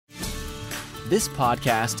This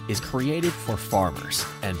podcast is created for farmers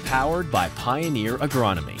and powered by Pioneer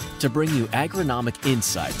Agronomy to bring you agronomic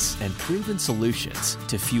insights and proven solutions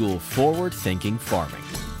to fuel forward-thinking farming.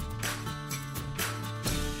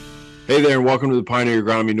 Hey there, and welcome to the Pioneer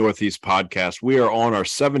Agronomy Northeast podcast. We are on our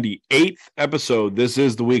 78th episode. This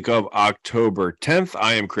is the week of October 10th.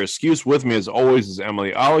 I am Chris Skuse. With me, as always, is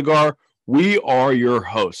Emily Oligar. We are your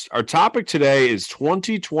hosts. Our topic today is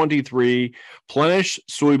 2023 Plenish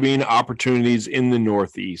soybean opportunities in the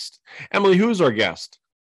Northeast. Emily, who is our guest?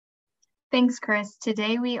 Thanks, Chris.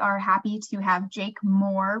 Today we are happy to have Jake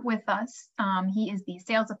Moore with us. He is the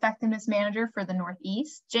Sales Effectiveness Manager for the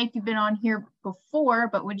Northeast. Jake, you've been on here before,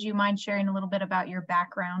 but would you mind sharing a little bit about your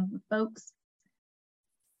background with folks?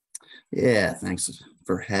 Yeah, thanks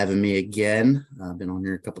for having me again. I've been on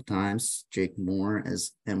here a couple times. Jake Moore,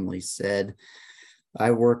 as Emily said.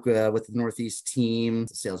 I work with the Northeast team,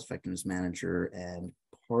 the Sales Effectiveness Manager, and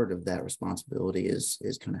part of that responsibility is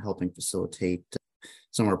kind of helping facilitate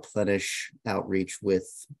some of our Plenish outreach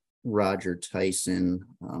with Roger Tyson,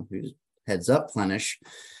 who heads up Plenish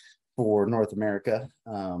for North America,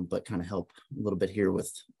 but kind of help a little bit here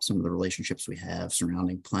with some of the relationships we have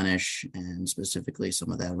surrounding Plenish and specifically some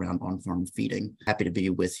of that around on-farm feeding. Happy to be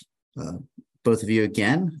with both of you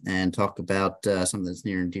again and talk about something that's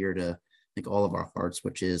near and dear to, I think, all of our hearts,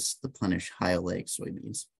 which is the Plenish high oleic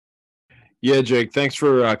soybeans. Yeah, Jake, thanks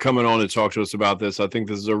for coming on to talk to us about this. I think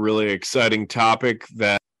this is a really exciting topic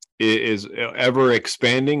that is ever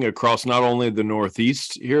expanding across not only the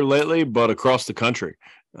Northeast here lately, but across the country.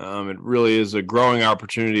 It really is a growing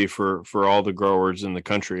opportunity for all the growers in the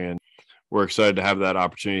country, and we're excited to have that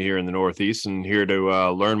opportunity here in the Northeast and here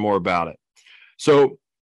to learn more about it. So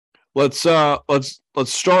let's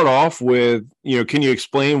start off with, can you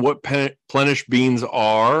explain what Plenish beans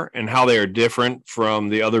are and how they are different from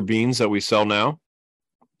the other beans that we sell now?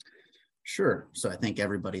 Sure. So I think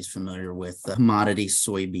everybody's familiar with commodity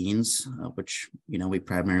soybeans, which, we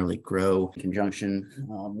primarily grow in conjunction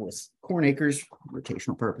with corn acres,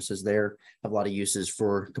 rotational purposes there. Have a lot of uses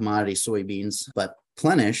for commodity soybeans, but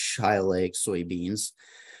Plenish high oleic soybeans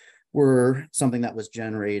were something that was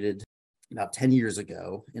generated about 10 years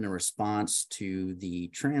ago in a response to the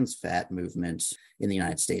trans fat movement in the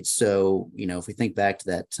United States. So, if we think back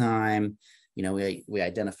to that time, we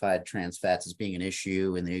identified trans fats as being an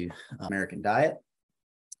issue in the American diet,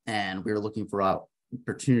 and we were looking for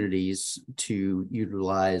opportunities to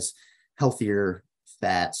utilize healthier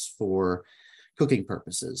fats for cooking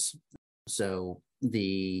purposes. So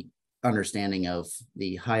the understanding of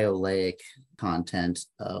the high oleic content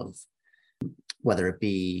of whether it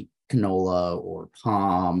be canola or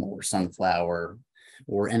palm or sunflower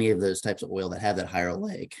or any of those types of oil that have that higher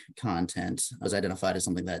oleic content was identified as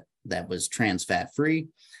something that was trans fat free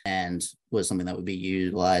and was something that would be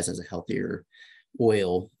utilized as a healthier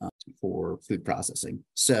oil for food processing.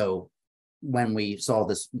 So when we saw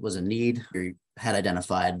this was a need, we had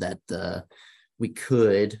identified that we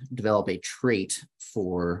could develop a trait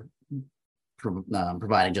for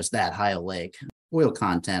providing just that high oleic oil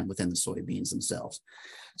content within the soybeans themselves.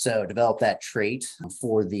 So develop that trait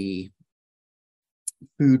for the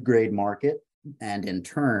food grade market. And in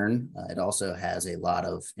turn, it also has a lot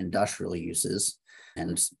of industrial uses.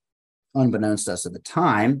 And unbeknownst to us at the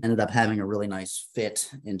time, ended up having a really nice fit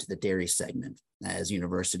into the dairy segment as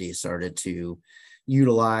universities started to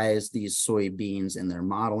utilize these soybeans in their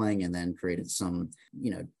modeling and then created some,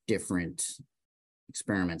 different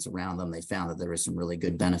experiments around them. They found that there were some really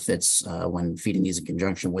good benefits when feeding these in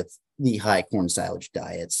conjunction with the high corn silage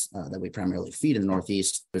diets that we primarily feed in the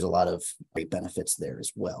Northeast. There's a lot of great benefits there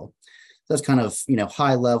as well. So that's kind of,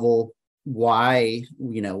 high level why,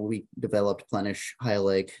 we developed Plenish high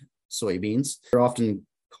oleic soybeans. They're often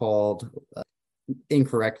called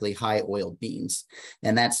incorrectly high oil beans,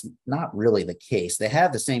 and that's not really the case. They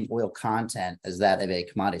have the same oil content as that of a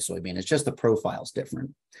commodity soybean. It's just the profile's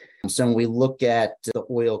different. So when we look at the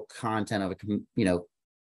oil content of a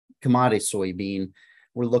commodity soybean,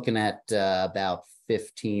 we're looking at about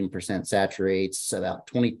 15% saturates, about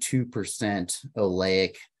 22%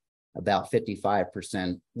 oleic, about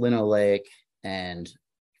 55% linoleic, and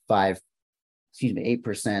 8%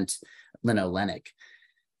 linolenic.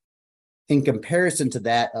 In comparison to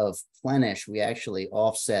that of Plenish, we actually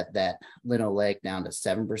offset that linoleic down to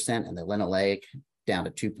 7% and the linoleic down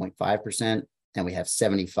to 2.5%, and we have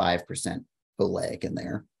 75% oleic in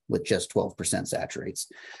there with just 12% saturates.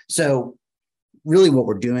 So really what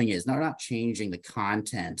we're doing is not changing the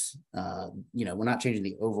content. We're not changing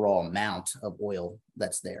the overall amount of oil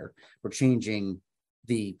that's there. We're changing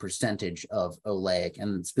the percentage of oleic,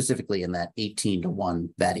 and specifically in that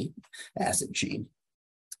 18-to-1 fatty acid chain.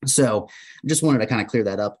 So just wanted to kind of clear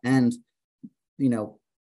that up. And,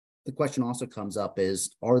 the question also comes up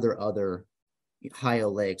is, are there other high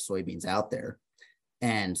oleic soybeans out there?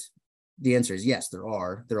 And the answer is yes, there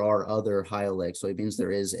are. There are other high oleic soybeans.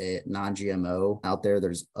 There is a non-GMO out there.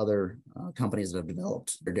 There's other companies that have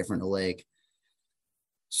developed their different oleic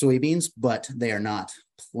soybeans, but they are not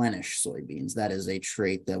Plenish soybeans. That is a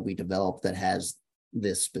trait that we developed that has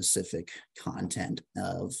this specific content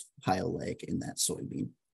of high oleic in that soybean.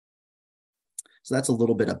 So that's a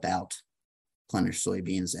little bit about Plenish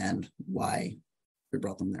soybeans and why we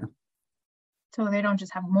brought them there. So they don't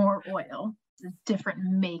just have more oil, it's a different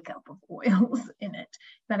makeup of oils in it.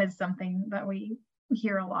 That is something that we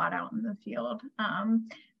hear a lot out in the field.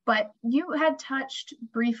 But you had touched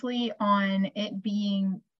briefly on it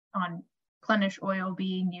being on Plenish oil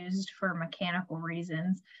being used for mechanical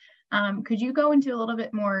reasons. Could you go into a little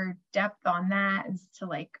bit more depth on that as to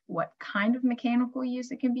like what kind of mechanical use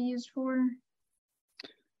it can be used for?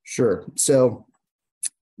 Sure. So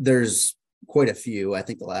there's quite a few. I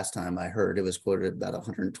think the last time I heard it was quoted about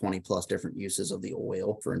 120 plus different uses of the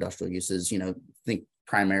oil for industrial uses. I think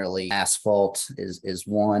primarily asphalt is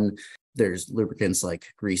one. There's lubricants like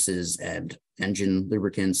greases and engine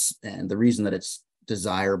lubricants. And the reason that it's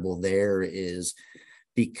desirable there is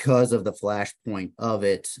because of the flashpoint of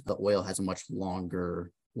it, the oil has a much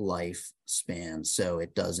longer lifespan, so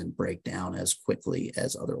it doesn't break down as quickly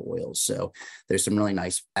as other oils. So there's some really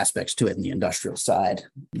nice aspects to it in the industrial side.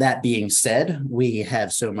 That being said, we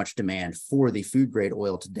have so much demand for the food grade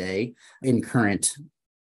oil today in current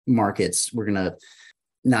markets. We're going to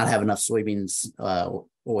not have enough soybeans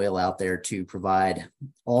oil out there to provide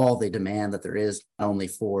all the demand that there is, not only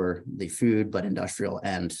for the food, but industrial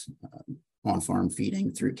and on-farm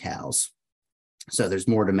feeding through cows. So there's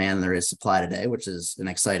more demand than there is supply today, which is an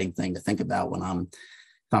exciting thing to think about when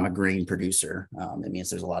if I'm a grain producer. It means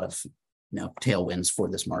there's a lot of tailwinds for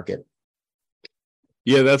this market.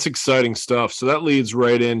 Yeah, that's exciting stuff. So that leads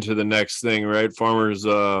right into the next thing, right? Farmers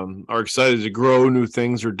are excited to grow new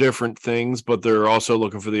things or different things, but they're also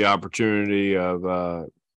looking for the opportunity of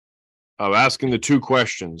asking the two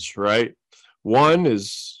questions, right? One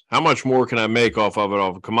is, how much more can I make off of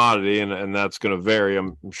a commodity? And that's going to vary.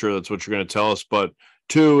 I'm sure that's what you're going to tell us. But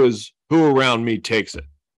two is, who around me takes it?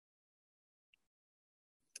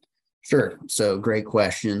 Sure. So great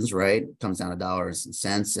questions, right? Comes down to dollars and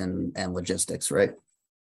cents and logistics, right?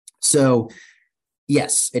 So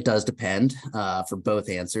yes, it does depend for both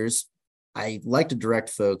answers. I like to direct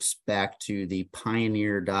folks back to the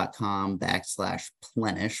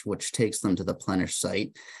pioneer.com/Plenish, which takes them to the Plenish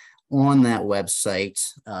site. On that website,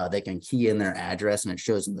 they can key in their address and it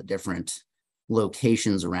shows them the different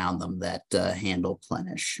locations around them that handle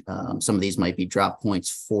Plenish. Some of these might be drop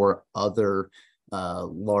points for other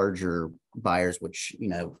larger buyers, which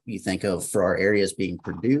you think of for our areas being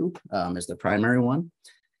Purdue as the primary one.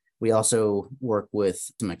 We also work with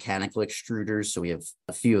some mechanical extruders, so we have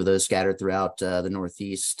a few of those scattered throughout the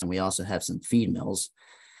Northeast, and we also have some feed mills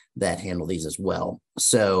that handle these as well.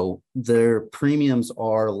 So their premiums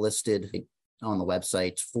are listed on the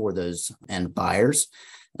website for those end buyers.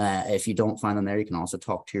 If you don't find them there, you can also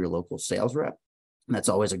talk to your local sales rep. And that's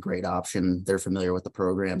always a great option. They're familiar with the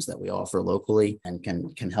programs that we offer locally and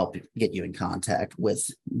can help get you in contact with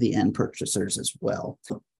the end purchasers as well.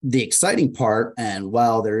 The exciting part, and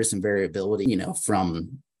while there is some variability,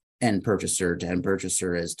 from end purchaser to end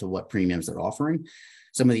purchaser as to what premiums they're offering,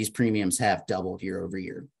 some of these premiums have doubled year over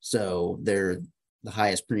year. So they're the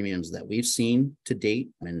highest premiums that we've seen to date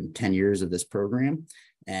in 10 years of this program,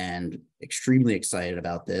 and extremely excited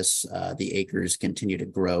about this. The acres continue to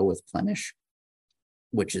grow with Plenish,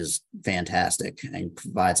 which is fantastic and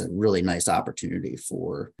provides a really nice opportunity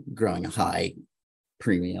for growing a high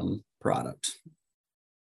premium product.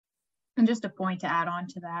 And just a point to add on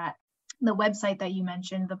to that, the website that you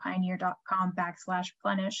mentioned, the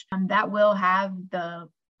pioneer.com/Plenish, that will have the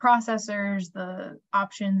processors, the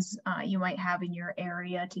options you might have in your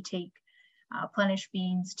area to take Plenish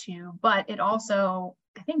beans to, but it also,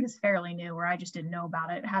 I think, is fairly new, or I just didn't know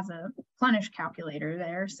about it. It has a Plenish calculator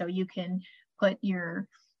there, so you can put your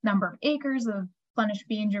number of acres of Plenish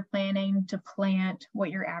beans you're planning to plant,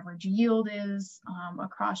 what your average yield is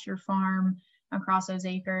across your farm, across those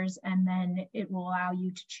acres, and then it will allow you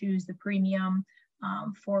to choose the premium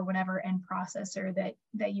for whatever end processor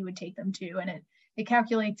that you would take them to. And it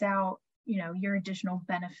calculates out, your additional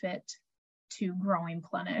benefit to growing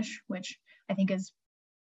Plenish, which I think is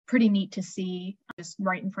pretty neat to see just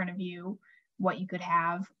right in front of you what you could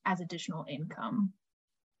have as additional income.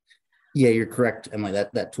 Yeah, you're correct, Emily.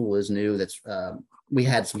 That tool is new. That's we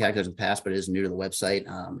had some calculators in the past, but it is new to the website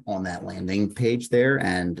on that landing page there.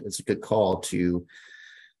 And it's a good call to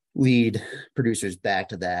lead producers back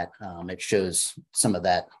to that. It shows some of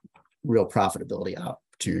that real profitability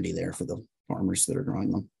opportunity there for the farmers that are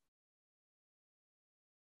growing them.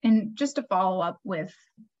 And just to follow up with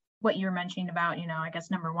what you were mentioning about, I guess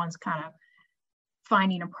number one's kind of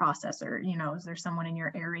finding a processor. Is there someone in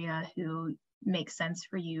your area who makes sense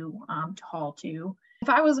for you to haul to? If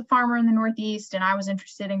I was a farmer in the Northeast and I was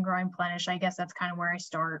interested in growing Plenish, I guess that's kind of where I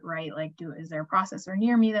start, right? Like, is there a processor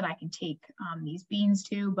near me that I can take these beans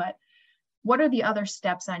to? But what are the other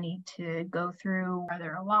steps I need to go through? Are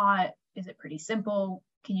there a lot? Is it pretty simple?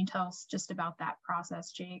 Can you tell us just about that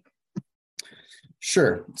process, Jake?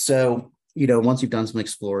 Sure. So, once you've done some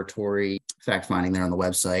exploratory fact finding there on the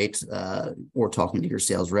website or talking to your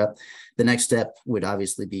sales rep, the next step would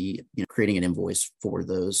obviously be creating an invoice for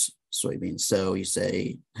those soybeans. So you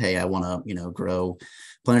say, hey, I want to grow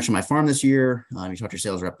Plenish on my farm this year. You talk to your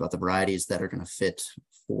sales rep about the varieties that are going to fit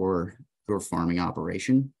for your farming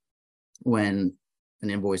operation. When an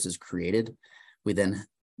invoice is created, we then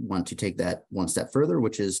want to take that one step further,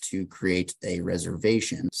 which is to create a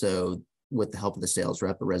reservation. So with the help of the sales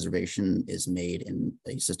rep, a reservation is made in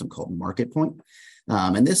a system called MarketPoint.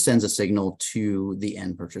 And this sends a signal to the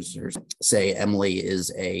end purchasers. Say Emily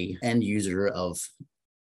is a end user of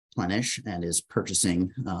Plenish and is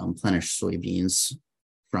purchasing Plenish soybeans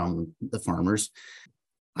from the farmers.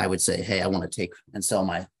 I would say, hey, I want to take and sell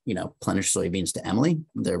my, Plenish soybeans to Emily.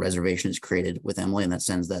 The reservation is created with Emily, and that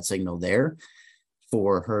sends that signal there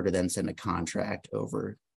for her to then send a contract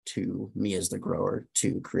over to me as the grower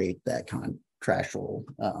to create that contractual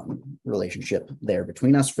relationship there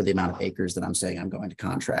between us for the amount of acres that I'm saying I'm going to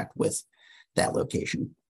contract with that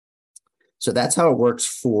location. So that's how it works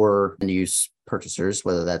for end-use purchasers,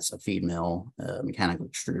 whether that's a feed mill, a mechanical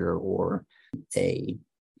extruder, or a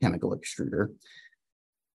chemical extruder.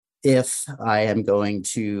 If I am going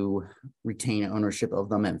to retain ownership of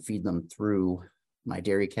them and feed them through my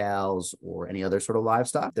dairy cows or any other sort of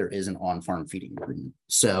livestock, there is an on-farm feeding agreement.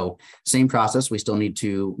 So same process, we still need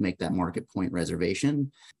to make that MarketPoint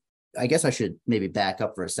reservation. I guess I should maybe back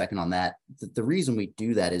up for a second on that. The reason we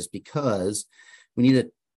do that is because we need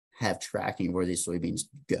to have tracking where these soybeans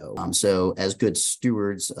go. So as good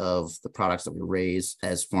stewards of the products that we raise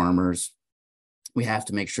as farmers, we have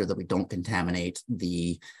to make sure that we don't contaminate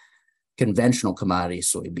the conventional commodity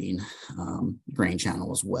soybean grain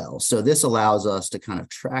channel as well. So this allows us to kind of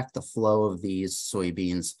track the flow of these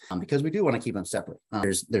soybeans because we do want to keep them separate.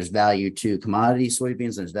 There's value to commodity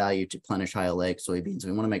soybeans, there's value to Plenish high oleic soybeans.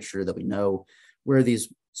 We want to make sure that we know where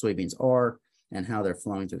these soybeans are and how they're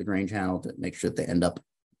flowing through the grain channel to make sure that they end up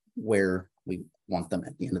where we want them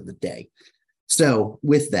at the end of the day. So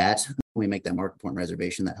with that, we make that MarketPoint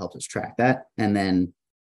reservation that helps us track that. And then,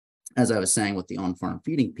 as I was saying, with the on-farm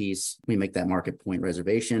feeding piece, we make that MarketPoint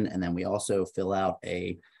reservation, and then we also fill out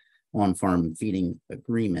a on-farm feeding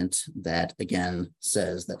agreement that again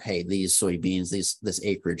says that, hey, these soybeans, this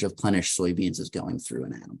acreage of Plenish soybeans is going through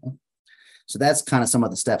an animal. So that's kind of some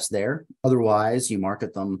of the steps there. Otherwise, you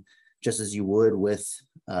market them just as you would with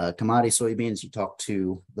commodity soybeans. You talk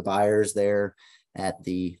to the buyers there at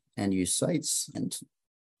the end-use sites and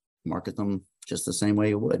market them just the same way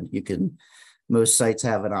you would. Most sites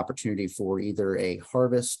have an opportunity for either a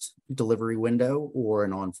harvest delivery window or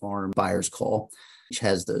an on-farm buyer's call, which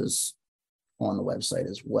has those on the website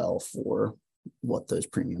as well for what those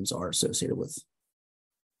premiums are associated with.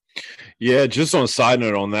 Yeah, just on a side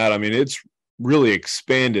note on that, I mean, it's really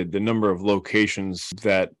expanded the number of locations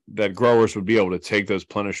that growers would be able to take those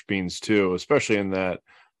Plenish beans to, especially in that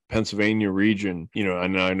Pennsylvania region.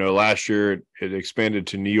 And I know last year it expanded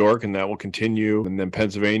to New York, and that will continue. And then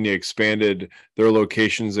Pennsylvania expanded their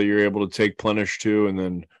locations that you're able to take Plenish to. And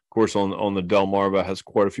then, of course, on the Delmarva has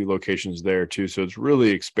quite a few locations there too. So it's really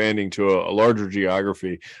expanding to a larger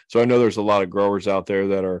geography. So I know there's a lot of growers out there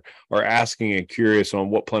that are asking and curious on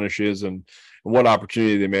what Plenish is and what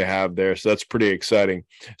opportunity they may have there. So that's pretty exciting.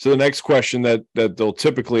 So the next question that they'll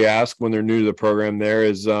typically ask when they're new to the program there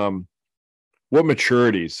is, what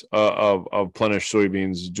maturities of Plenish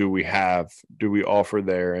soybeans do we offer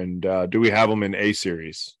there? And do we have them in A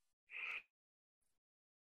series?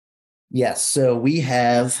 Yes, so we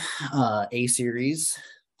have A series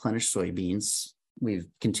Plenish soybeans. We've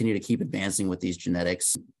continued to keep advancing with these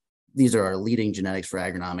genetics. These are our leading genetics for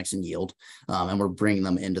agronomics and yield, and we're bringing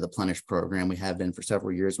them into the Plenish program. We have been for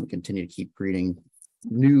several years, and we continue to keep breeding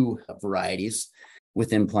new varieties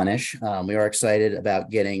within Plenish. We are excited about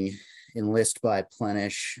getting Enlist by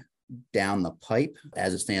Plenish down the pipe.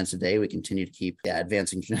 As it stands today, we continue to keep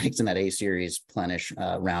advancing genetics in that A series Plenish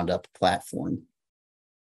Roundup platform.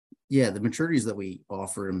 Yeah, the maturities that we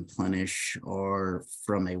offer in Plenish are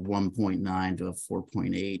from a 1.9 to a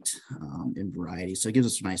 4.8 in variety. So it gives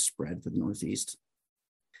us a nice spread for the Northeast.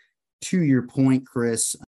 To your point,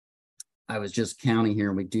 Chris, I was just counting here,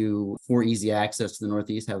 and we do, for easy access to the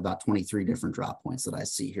Northeast, have about 23 different drop points that I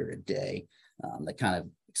see here a day that kind of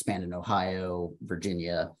expand in Ohio,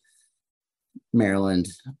 Virginia, Maryland,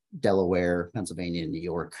 Delaware, Pennsylvania, and New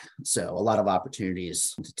York. So a lot of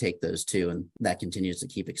opportunities to take those two, and that continues to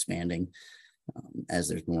keep expanding as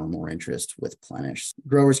there's more and more interest with Plenish.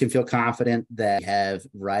 Growers can feel confident that they have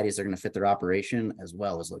varieties that are going to fit their operation as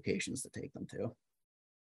well as locations to take them to.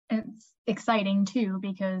 It's exciting too,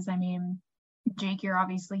 because I mean, Jake, you're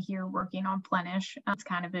obviously here working on Plenish. It's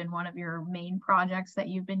kind of been one of your main projects that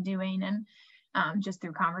you've been doing, and just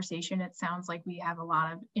through conversation, it sounds like we have a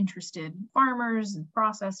lot of interested farmers and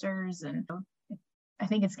processors, and I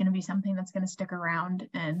think it's going to be something that's going to stick around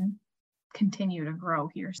and continue to grow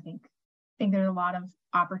here. So I think there's a lot of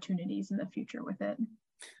opportunities in the future with it.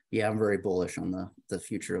 Yeah, I'm very bullish on the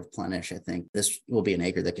future of Plenish. I think this will be an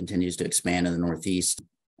acre that continues to expand in the Northeast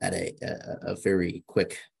at a very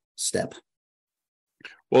quick step.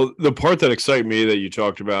 Well, the part that excited me that you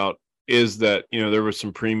talked about is that, there were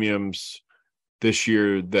some premiums this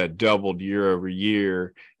year that doubled year over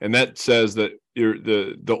year. And that says that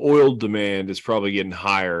the oil demand is probably getting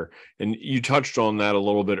higher. And you touched on that a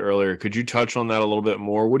little bit earlier. Could you touch on that a little bit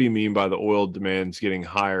more? What do you mean by the oil demand's getting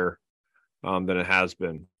higher than it has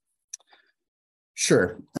been?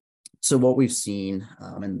 Sure. So what we've seen,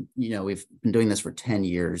 and we've been doing this for 10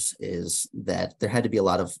 years, is that there had to be a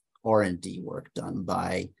lot of R&D work done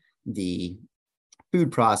by the food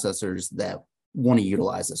processors that want to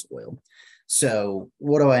utilize this oil. So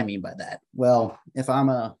what do I mean by that? Well, if I'm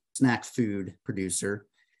a snack food producer,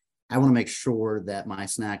 I want to make sure that my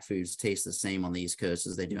snack foods taste the same on the East Coast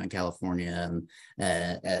as they do in California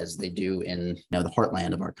and as they do in the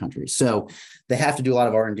heartland of our country. So they have to do a lot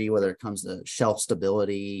of R&D, whether it comes to shelf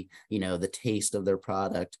stability, the taste of their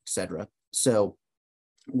product, et cetera. So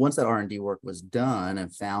once that R&D work was done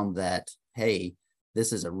and found that, hey,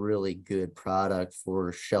 this is a really good product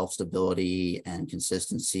for shelf stability and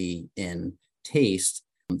consistency in taste,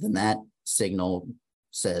 then that signal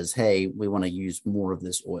says, hey, we want to use more of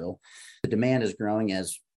this oil. The demand is growing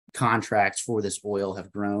as contracts for this oil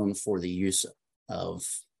have grown for the use of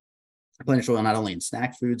Plenish oil, not only in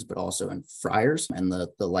snack foods, but also in fryers and the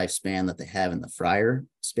lifespan that they have in the fryer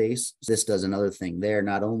space. This does another thing there,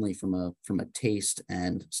 not only from a taste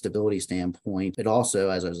and stability standpoint, it also,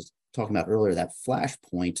 as I was talking about earlier, that flash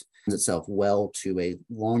point lends itself well to a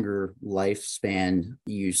longer lifespan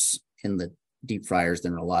use in the deep fryers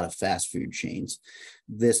than a lot of fast food chains.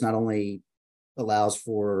 This not only allows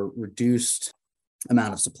for reduced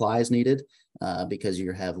amount of supplies needed because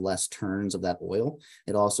you have less turns of that oil.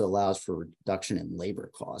 It also allows for reduction in labor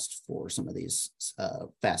cost for some of these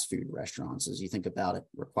fast food restaurants. As you think about it,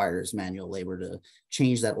 requires manual labor to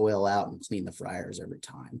change that oil out and clean the fryers every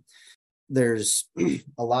time. There's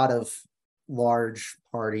a lot of large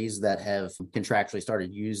parties that have contractually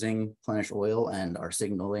started using Plenish oil and are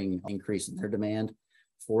signaling increase in their demand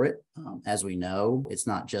for it. As we know, it's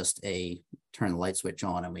not just a turn the light switch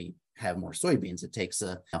on and we have more soybeans. It takes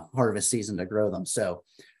a harvest season to grow them. So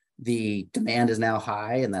the demand is now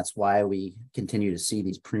high, and that's why we continue to see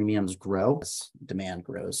these premiums grow as demand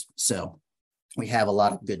grows. So we have a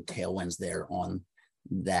lot of good tailwinds there on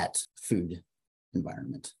that food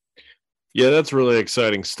environment. Yeah, that's really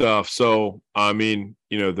exciting stuff. So, I mean,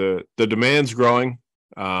 the demand's growing,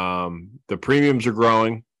 the premiums are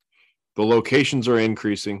growing, the locations are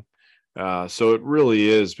increasing. So it really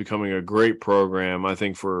is becoming a great program. I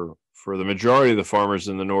think for the majority of the farmers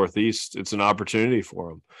in the Northeast, it's an opportunity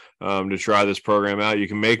for them to try this program out. You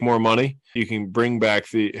can make more money. You can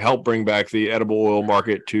help bring back the edible oil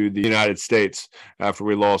market to the United States after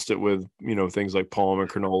we lost it with, things like palm and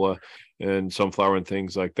canola and sunflower and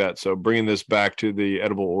things like that. So bringing this back to the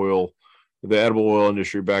edible oil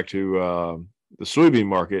industry, back to the soybean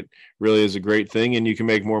market really is a great thing, and you can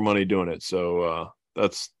make more money doing it. So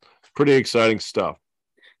that's pretty exciting stuff.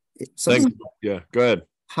 Thanks. Yeah, go ahead.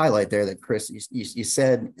 Highlight there that Chris, you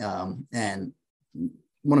said, and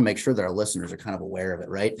want to make sure that our listeners are kind of aware of it,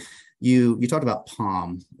 right? You talked about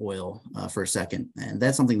palm oil for a second, and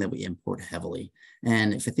that's something that we import heavily.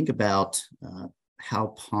 And if you think about how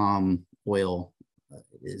palm oil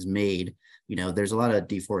is made, there's a lot of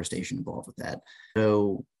deforestation involved with that.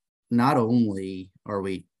 So not only are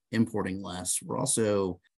we importing less, we're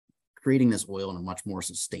also creating this oil in a much more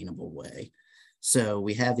sustainable way. So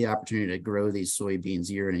we have the opportunity to grow these soybeans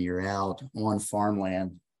year in and year out on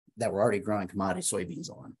farmland that we're already growing commodity soybeans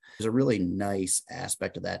on. There's a really nice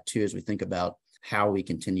aspect of that too, as we think about how we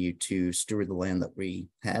continue to steward the land that we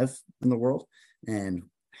have in the world and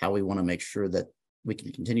how we want to make sure that we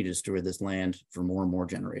can continue to steward this land for more and more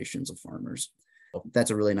generations of farmers. So that's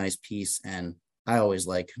a really nice piece. And I always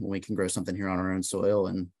like when we can grow something here on our own soil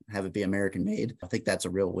and have it be American made. I think that's a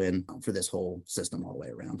real win for this whole system all the way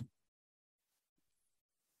around.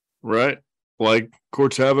 Right. Like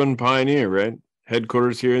Corteva Pioneer, right?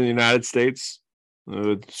 Headquarters here in the United States.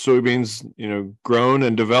 Soybeans, grown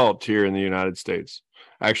and developed here in the United States.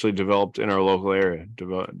 Actually developed in our local area,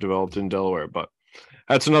 developed in Delaware, but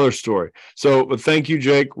that's another story. So, but thank you,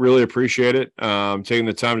 Jake. Really appreciate it. Taking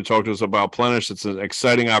the time to talk to us about Plenish. It's an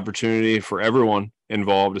exciting opportunity for everyone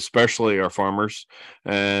involved, especially our farmers.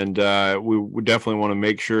 And we definitely want to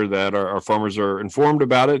make sure that our farmers are informed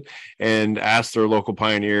about it and ask their local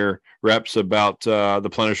Pioneer reps about the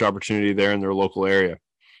Plenish opportunity there in their local area.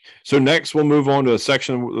 So next, we'll move on to a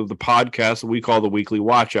section of the podcast that we call the Weekly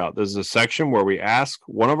Watch Out. This is a section where we ask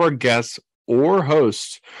one of our guests or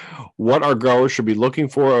hosts what our growers should be looking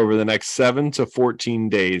for over the next 7 to 14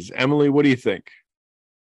 days. Emily, what do you think?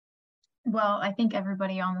 Well, I think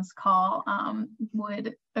everybody on this call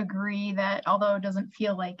would agree that although it doesn't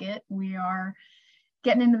feel like it, we are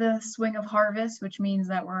getting into the swing of harvest, which means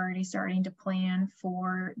that we're already starting to plan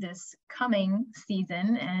for this coming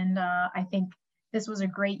season. And I think this was a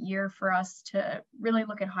great year for us to really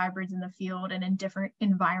look at hybrids in the field and in different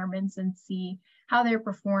environments and see how they're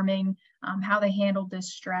performing, how they handled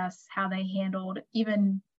this stress, how they handled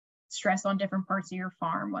even stress on different parts of your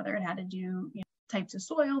farm, whether it had to do types of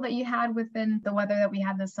soil that you had within the weather that we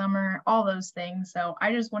had this summer, all those things. So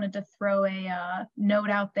I just wanted to throw a note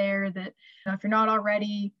out there that if you're not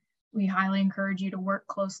already, we highly encourage you to work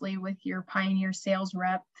closely with your Pioneer sales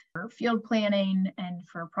rep for field planning and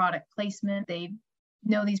for product placement. They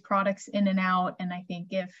know these products in and out. And I think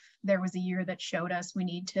if there was a year that showed us we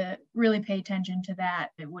need to really pay attention to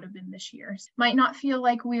that, it would have been this year. Might not feel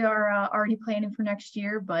like we are already planning for next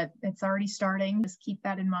year, but it's already starting. Just keep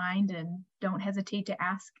that in mind and don't hesitate to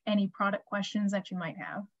ask any product questions that you might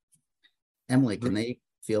have. Emily, can they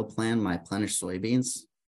field plan my Plenish soybeans?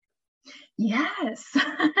 Yes.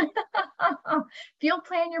 Field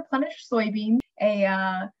plan your Plenish soybeans.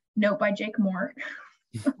 A note by Jake Moore.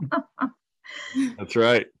 That's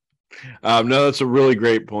right. No, that's a really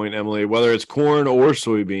great point, Emily. Whether it's corn or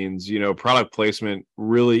soybeans, product placement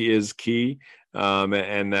really is key,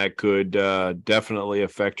 and that could definitely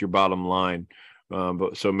affect your bottom line.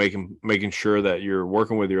 But so making sure that you're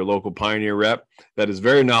working with your local Pioneer rep that is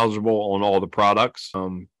very knowledgeable on all the products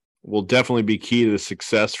will definitely be key to the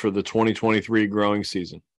success for the 2023 growing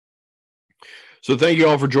season. So thank you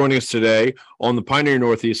all for joining us today on the Pioneer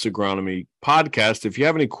Northeast Agronomy podcast. If you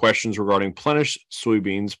have any questions regarding Plenish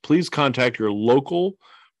soybeans, please contact your local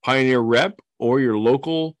Pioneer rep or your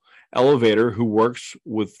local elevator who works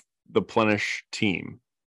with the Plenish team.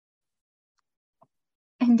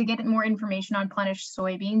 And to get more information on Plenish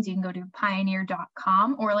soybeans, you can go to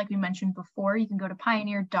pioneer.com, or like we mentioned before, you can go to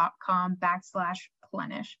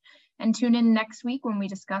pioneer.com/Plenish. And tune in next week when we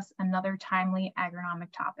discuss another timely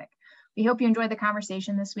agronomic topic. We hope you enjoyed the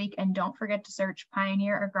conversation this week, and don't forget to search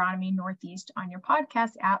Pioneer Agronomy Northeast on your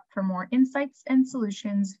podcast app for more insights and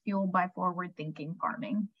solutions fueled by forward-thinking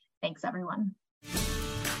farming. Thanks, everyone.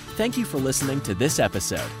 Thank you for listening to this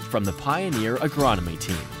episode from the Pioneer Agronomy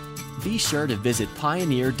team. Be sure to visit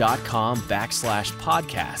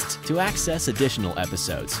pioneer.com/podcast to access additional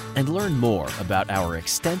episodes and learn more about our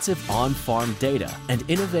extensive on-farm data and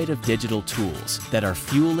innovative digital tools that are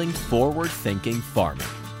fueling forward-thinking farming.